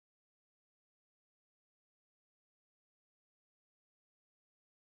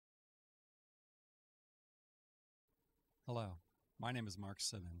Hello, my name is Mark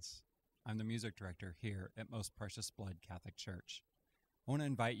Simmons. I'm the music director here at Most Precious Blood Catholic Church. I want to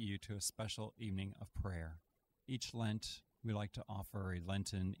invite you to a special evening of prayer. Each Lent, we like to offer a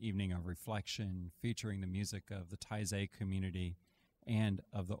Lenten Evening of Reflection featuring the music of the Taizé community and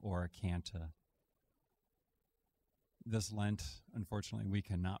of the Ora Canta. This Lent, unfortunately, we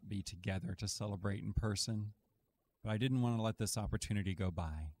cannot be together to celebrate in person, but I didn't want to let this opportunity go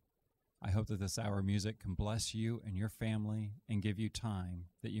by. I hope that this hour of music can bless you and your family and give you time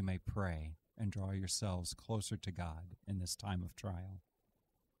that you may pray and draw yourselves closer to God in this time of trial.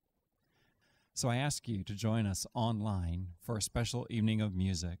 So I ask you to join us online for a special evening of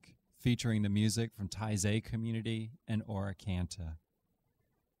music featuring the music from Taizé community and Ora Canta.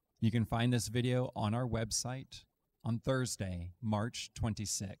 You can find this video on our website on Thursday, March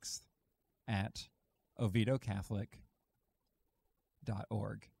 26th at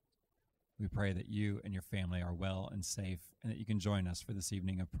ovidocatholic.org. We pray that you and your family are well and safe and that you can join us for this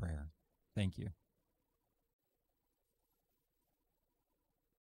evening of prayer. Thank you.